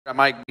I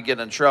might be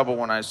getting in trouble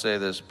when I say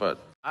this, but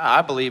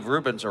I believe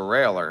Ruben's a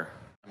railer.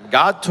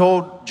 God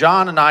told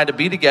John and I to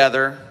be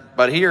together,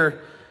 but here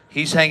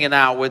he's hanging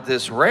out with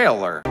this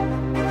railer.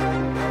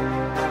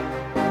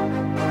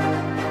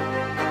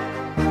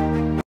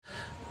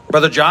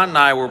 Brother John and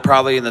I were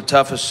probably in the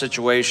toughest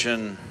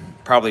situation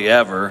probably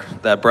ever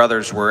that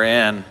brothers were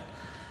in.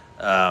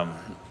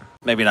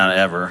 Maybe not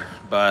ever,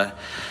 but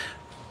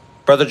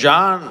Brother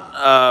John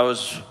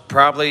was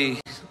probably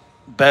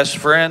best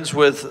friends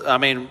with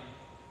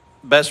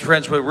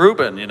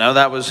Ruben. You know,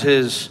 that was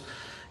his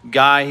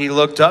guy he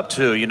looked up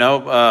to. You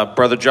know,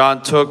 Brother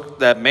John took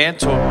that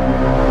mantle.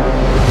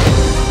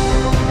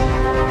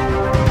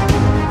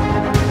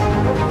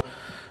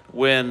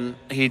 When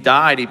he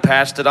died, he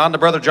passed it on to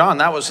Brother John.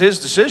 That was his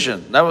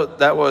decision.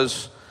 That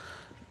was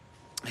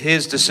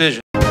his decision.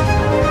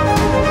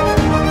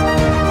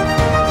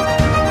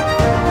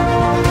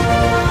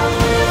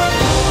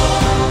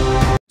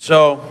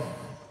 So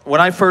when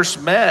I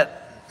first met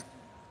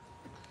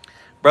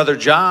Brother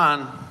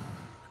John,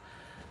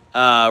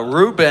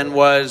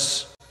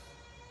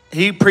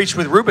 he preached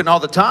with Ruben all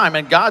the time,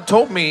 and God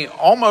told me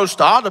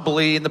almost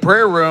audibly in the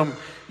prayer room,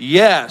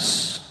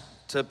 yes,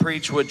 to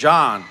preach with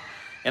John.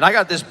 And I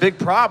got this big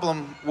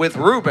problem with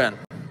Ruben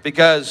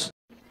because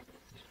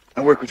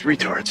I work with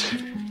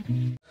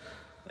retards.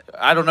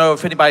 I don't know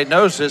if anybody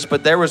knows this,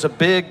 but there was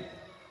a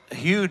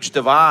huge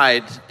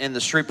divide in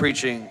the street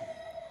preaching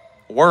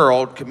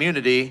world,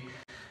 community,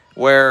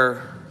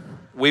 where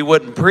we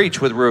wouldn't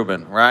preach with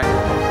Ruben, right?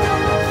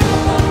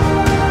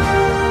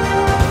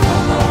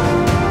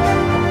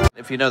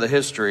 If you know the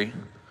history,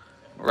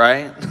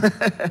 right?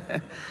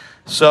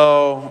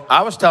 So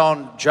I was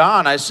telling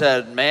John, I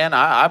said, man,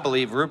 I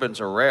believe Ruben's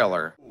a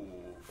railer. Ooh,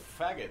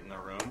 faggot in the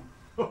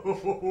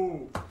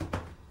room.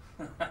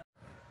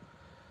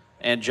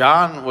 And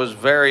John was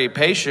very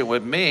patient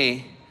with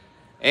me,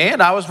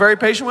 and I was very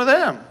patient with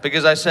him,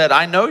 because I said,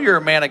 I know you're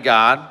a man of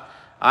God.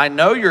 I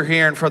know you're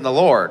hearing from the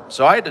Lord.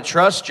 So I had to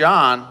trust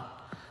John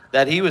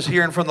that he was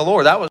hearing from the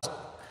Lord. That was,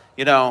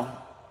 you know,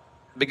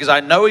 because I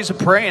know he's a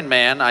praying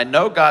man. I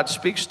know God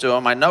speaks to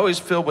him. I know he's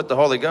filled with the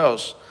Holy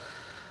Ghost.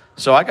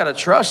 So I got to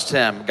trust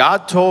him.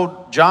 God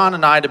told John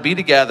and I to be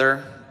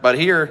together, but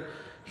here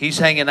he's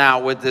hanging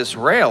out with this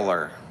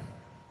railer.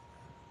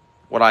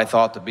 What I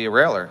thought to be a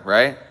railer,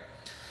 right?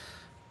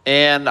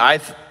 And I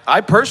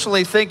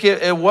personally think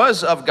it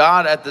was of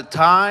God at the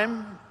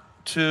time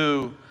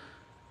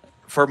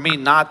for me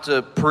not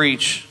to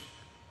preach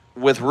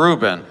with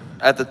Ruben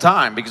at the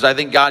time, because I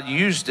think God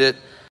used it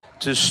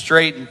to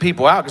straighten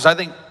people out. Because I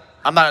think,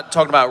 I'm not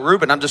talking about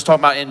Ruben, I'm just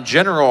talking about in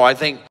general, I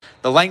think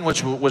the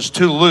language was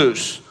too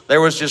loose. There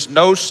was just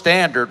no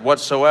standard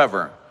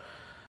whatsoever.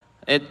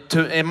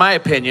 In my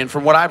opinion,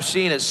 from what I've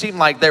seen, it seemed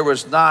like there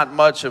was not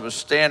much of a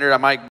standard. I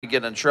might be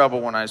getting in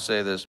trouble when I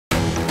say this.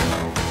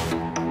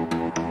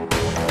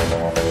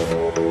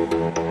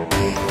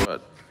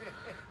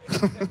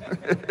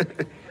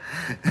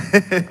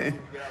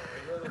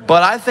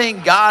 But I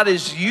think God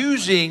is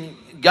using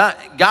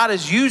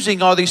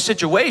all these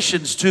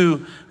situations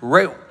to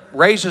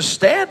raise a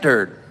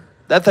standard.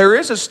 That there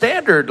is a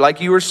standard,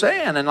 like you were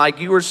saying, and like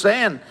you were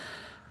saying,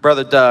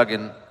 Brother Doug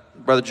and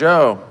Brother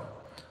Joe.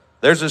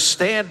 There's a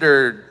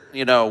standard,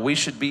 you know, we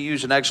should be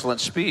using excellent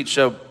speech.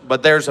 So,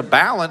 but there's a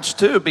balance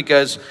too,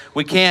 because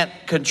we can't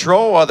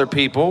control other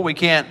people. We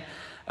can't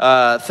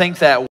think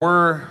that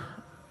we're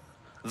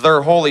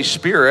their Holy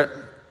Spirit,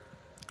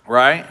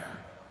 right?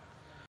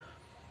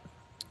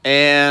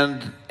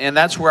 And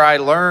that's where I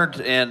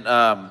learned, and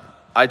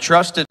I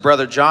trusted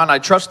Brother John. I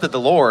trusted the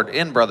Lord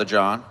in Brother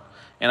John,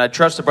 and I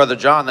trusted Brother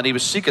John that he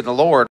was seeking the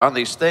Lord on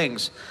these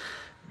things.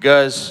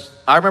 Because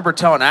I remember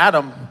telling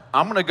Adam,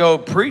 I'm going to go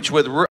preach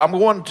I'm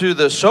going to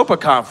the SOPA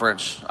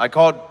conference. I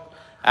called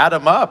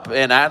Adam up,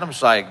 and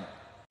Adam's like,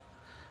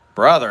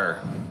 brother,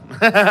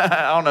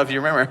 I don't know if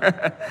you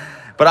remember.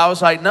 But I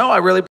was like, no, I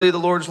really believe the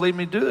Lord's leading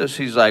me to do this.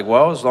 He's like,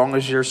 well, as long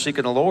as you're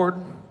seeking the Lord.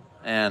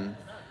 And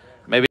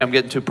maybe I'm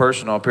getting too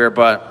personal up here,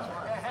 but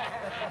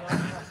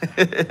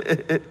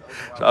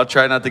so I'll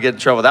try not to get in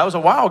trouble. That was a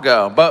while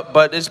ago,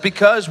 but it's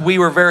because we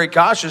were very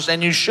cautious,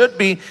 and you should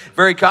be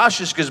very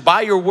cautious, because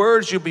by your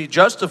words you'll be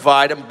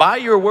justified, and by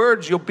your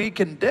words you'll be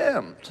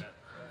condemned.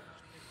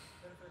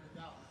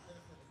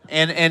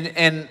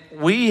 And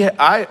we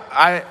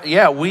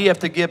have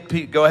to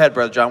give. Go ahead,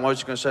 Brother John. What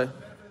was you going to say?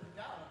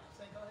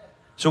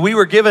 So we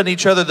were giving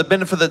each other the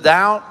benefit of the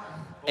doubt,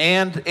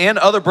 and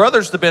other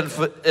brothers the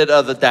benefit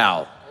of the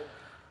doubt,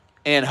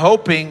 and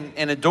hoping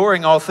and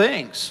enduring all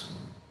things.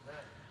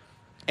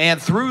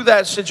 And through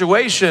that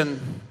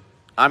situation,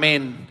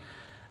 Ruben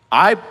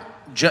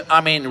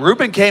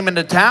came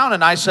into town,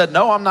 and I said,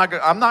 no, I'm not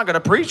going to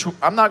preach.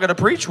 I'm not going to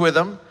preach with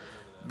him,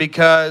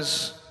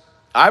 because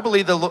I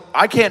believe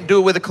I can't do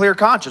it with a clear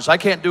conscience. I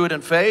can't do it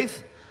in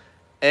faith,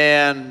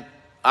 and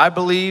I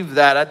believe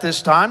that at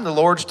this time the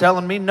Lord's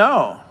telling me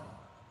no.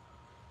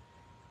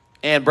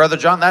 And Brother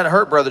John, that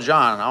hurt Brother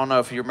John. I don't know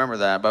if you remember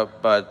that,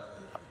 but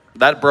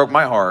that broke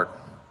my heart.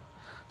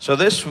 So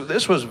this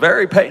was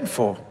very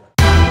painful.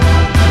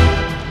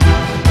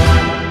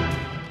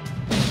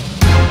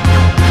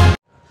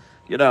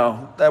 you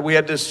know, that we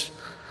had this.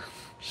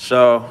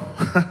 So,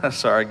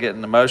 sorry,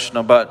 getting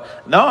emotional,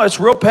 but no, it's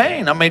real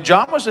pain. I mean,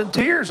 John was in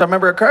tears. I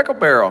remember at Crackle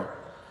Barrel,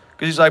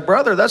 because he's like,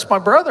 brother, that's my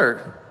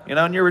brother, you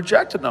know, and you're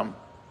rejecting him.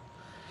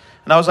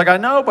 And I was like, I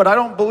know, but I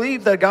don't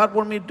believe that God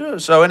wanted me to do it.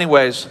 So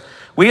anyways,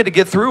 we had to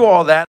get through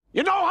all that.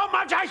 You know how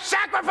much I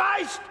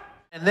sacrificed?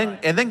 And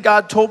then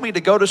God told me to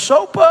go to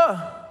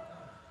Sopa,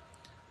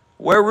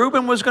 where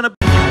Ruben was going to be.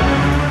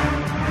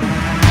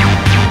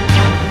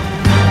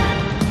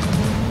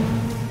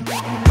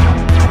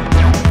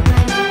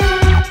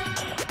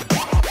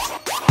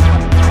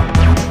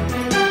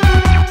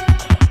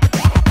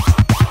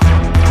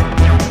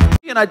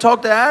 And I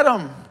talked to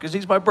Adam, because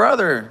he's my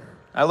brother.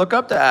 I look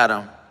up to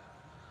Adam.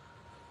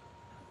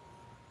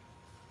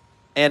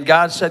 And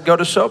God said, go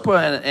to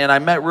Sopa. And I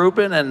met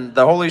Ruben, and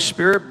the Holy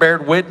Spirit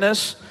bared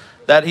witness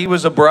that he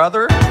was a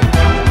brother.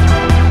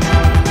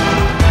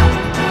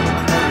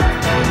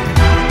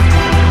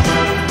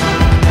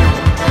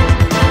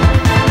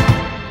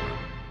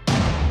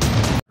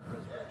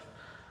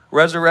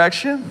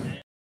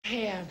 Resurrection.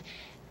 Have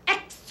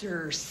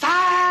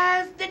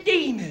exorcised the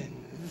demons.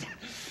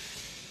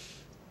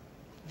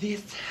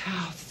 This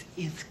house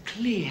is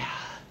clear.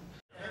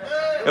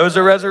 It was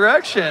a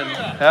resurrection.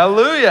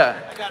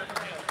 Hallelujah.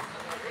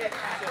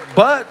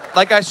 But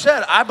like I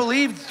said, I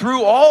believe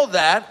through all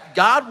that,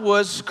 God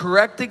was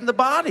correcting the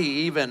body,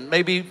 even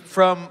maybe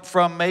from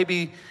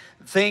maybe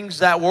things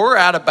that were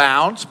out of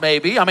bounds.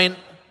 Maybe, I mean,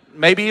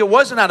 maybe it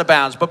wasn't out of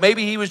bounds, but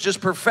maybe he was just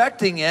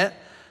perfecting it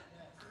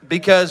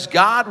because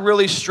God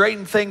really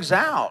straightened things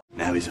out.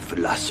 Now he's a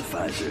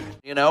philosophizer.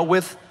 You know,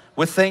 with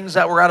things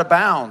that were out of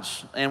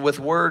bounds and with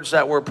words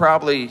that were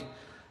probably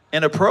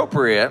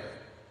inappropriate.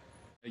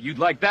 You'd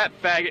like that,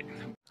 faggot.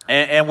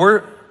 And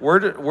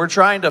we're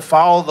trying to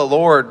follow the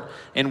Lord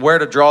in where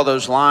to draw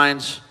those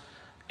lines,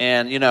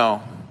 and you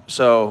know,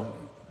 so.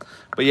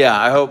 But yeah,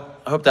 I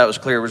hope that was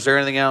clear. Was there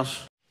anything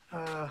else?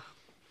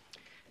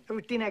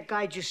 Everything that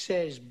guy just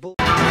said is bull.